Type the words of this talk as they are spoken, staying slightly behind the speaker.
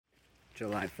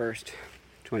July 1st,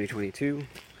 2022.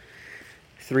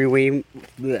 3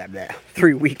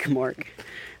 week mark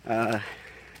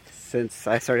since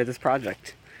I started this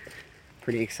project.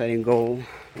 Pretty exciting goal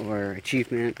or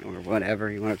achievement or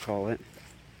whatever you want to call it.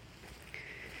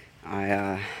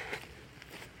 I've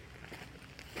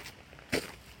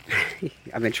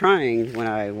been trying when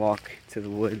I walk to the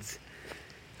woods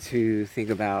to think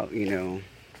about,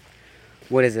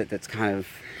 what is it that's kind of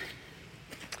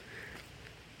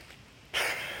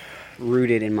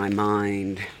rooted in my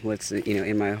mind, what's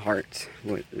in my heart,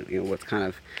 what's kind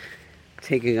of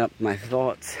taking up my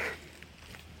thoughts.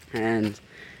 And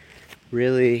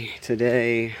really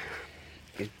today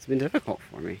it's been difficult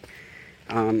for me.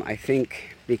 I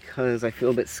think because I feel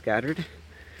a bit scattered.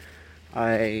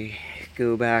 I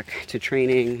go back to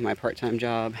training my part-time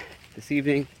job this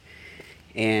evening,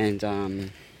 and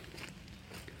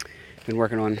been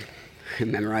working on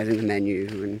memorizing the menu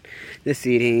and the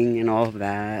seating and all of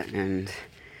that. And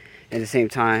at the same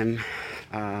time,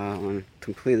 on a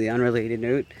completely unrelated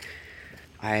note,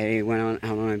 I went out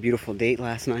on a beautiful date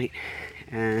last night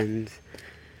and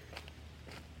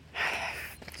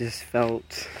just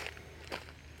felt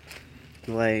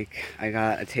like I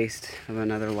got a taste of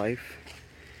another life.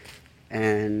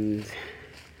 And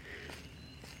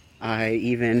I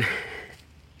even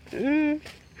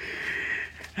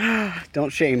don't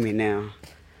shame me now,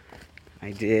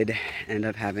 I did end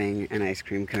up having an ice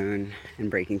cream cone and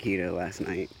breaking keto last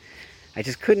night. I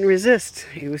just couldn't resist.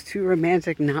 It was too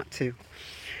romantic not to.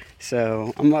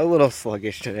 So I'm a little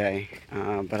sluggish today,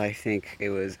 but I think it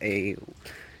was a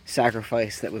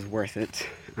sacrifice that was worth it.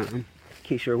 In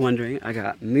case you're wondering, I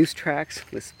got moose tracks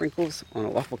with sprinkles on a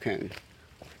waffle cone.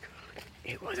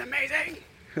 It was amazing.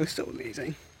 It was so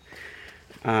amazing.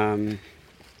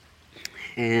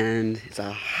 And it's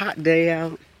a hot day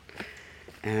out,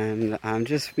 and I'm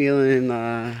just feeling,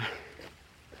 I'm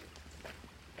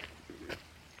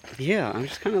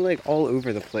just kind of like all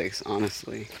over the place,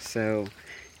 honestly. So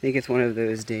I think it's one of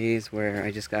those days where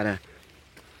I just gotta,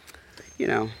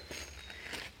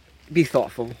 be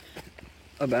thoughtful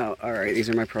about, all right, these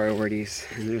are my priorities,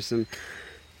 and there's some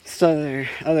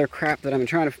other crap that I'm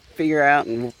trying to figure out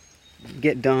and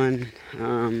get done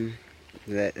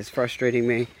that is frustrating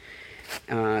me.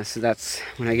 So that's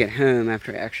when I get home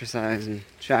after I exercise and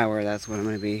shower, that's what I'm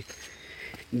going to be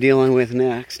dealing with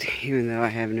next, even though I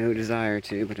have no desire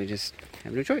to, but I just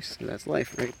have no choice. That's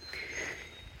life, right?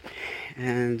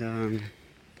 And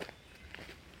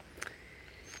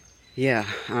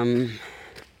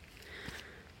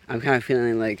I'm kind of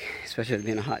feeling like, especially it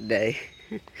being a hot day,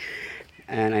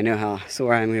 and I know how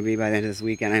sore I'm going to be by the end of this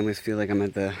weekend. I almost feel like I'm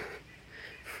at the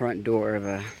front door of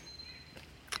a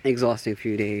exhausting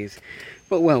few days,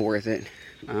 but well worth it.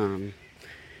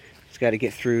 Just got to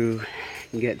get through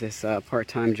and get this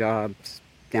part-time job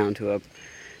down to a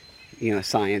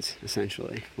science,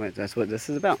 essentially. That's what this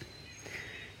is about,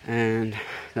 and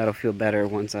that'll feel better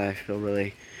once I feel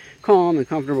really calm and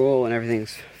comfortable and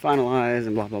everything's finalized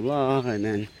and blah blah blah. And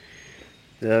then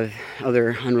the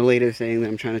other unrelated thing that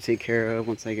I'm trying to take care of,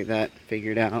 once I get that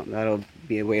figured out, that'll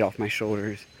be a weight off my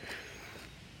shoulders.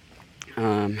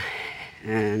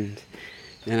 And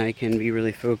then I can be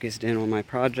really focused in on my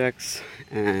projects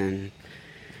and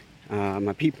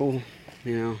my people,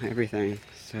 everything.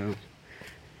 So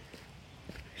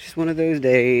it's just one of those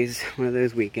days, one of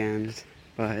those weekends,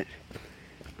 but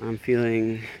I'm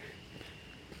feeling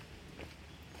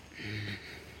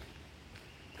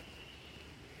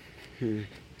I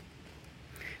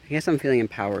guess I'm feeling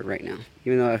empowered right now,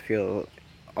 even though I feel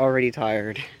already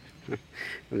tired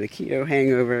from the keto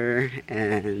hangover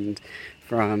and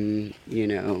from,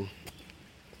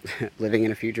 living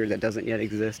in a future that doesn't yet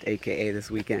exist, aka this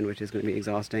weekend, which is going to be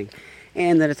exhausting,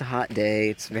 and that it's a hot day.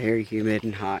 It's very humid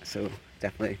and hot, so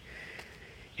definitely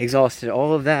exhausted.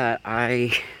 All of that,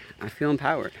 I feel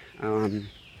empowered.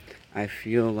 I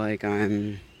feel like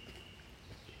I'm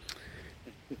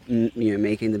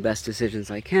making the best decisions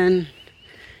I can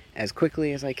as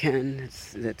quickly as I can.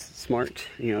 It's smart,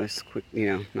 it's quick,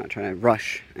 not trying to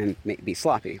rush and be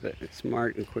sloppy, but it's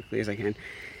smart and quickly as I can.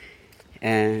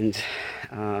 And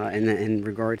then in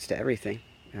regards to everything,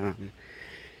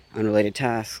 unrelated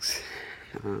tasks,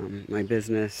 my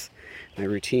business, my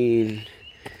routine,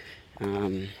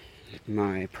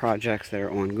 my projects that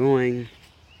are ongoing.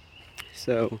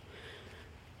 So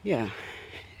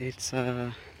it's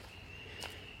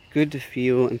good to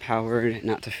feel empowered,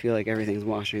 not to feel like everything's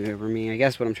washing over me. I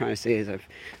guess what I'm trying to say is I've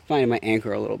found my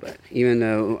anchor a little bit. Even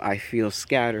though I feel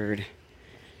scattered,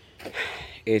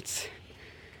 it's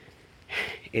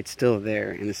still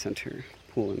there in the center,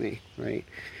 pulling me, right?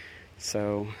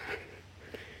 So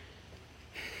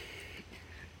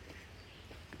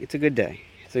it's a good day.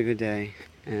 It's a good day,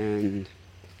 and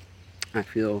I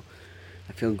feel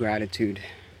gratitude.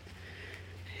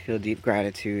 I feel deep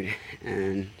gratitude,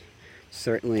 and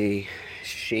certainly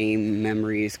shame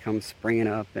memories come springing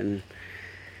up, and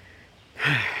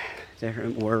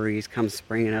different worries come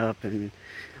springing up, and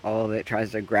all of it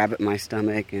tries to grab at my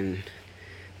stomach and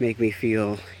make me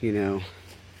feel,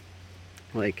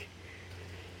 like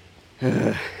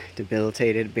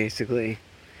debilitated, basically.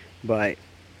 But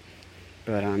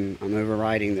I'm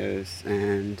overriding those,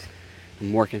 and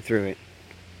I'm working through it.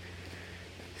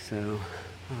 So,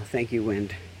 thank you,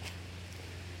 wind.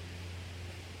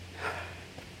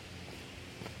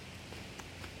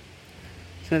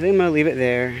 So I think I'm going to leave it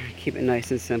there, keep it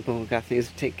nice and simple, got things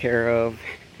to take care of,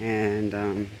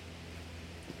 and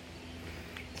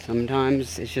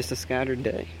sometimes it's just a scattered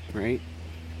day, right?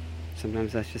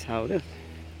 Sometimes that's just how it is.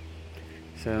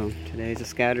 So today's a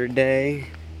scattered day,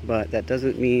 but that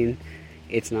doesn't mean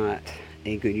it's not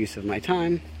a good use of my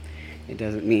time. It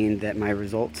doesn't mean that my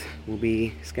results will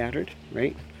be scattered,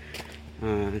 right?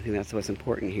 I think that's what's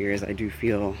important here, is I do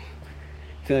feel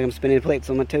like I'm spinning plates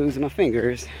on my toes and my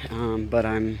fingers, but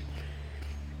I'm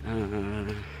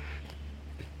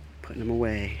putting them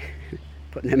away,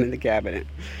 putting them in the cabinet,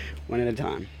 one at a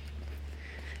time.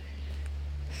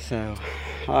 So,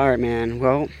 alright, man,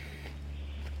 well,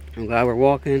 I'm glad we're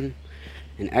walking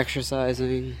and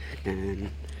exercising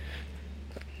and,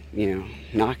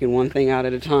 knocking one thing out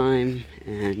at a time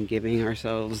and giving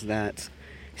ourselves that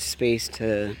space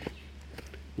to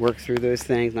work through those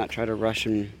things, not try to rush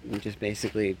and just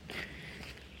basically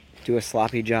do a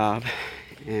sloppy job.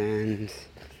 And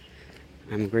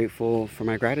I'm grateful for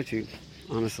my gratitude,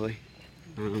 honestly.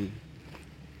 I'm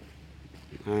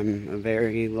a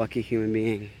very lucky human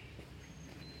being,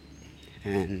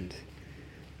 and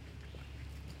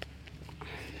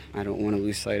I don't want to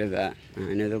lose sight of that.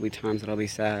 I know there'll be times that I'll be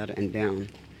sad and down.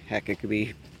 Heck, it could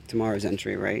be tomorrow's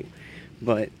entry, right?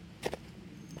 But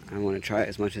I want to try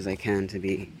as much as I can to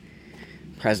be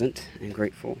present and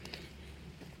grateful,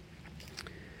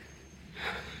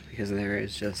 because there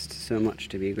is just so much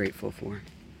to be grateful for.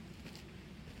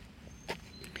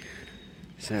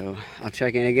 So I'll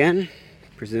check in again,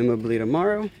 presumably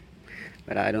tomorrow,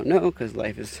 but I don't know because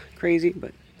life is crazy.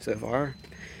 But so far,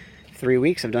 3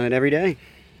 weeks I've done it every day,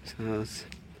 so let's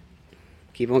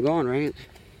keep on going, right?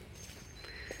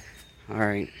 All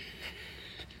right,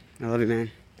 I love you,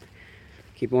 man.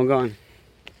 Keep on going.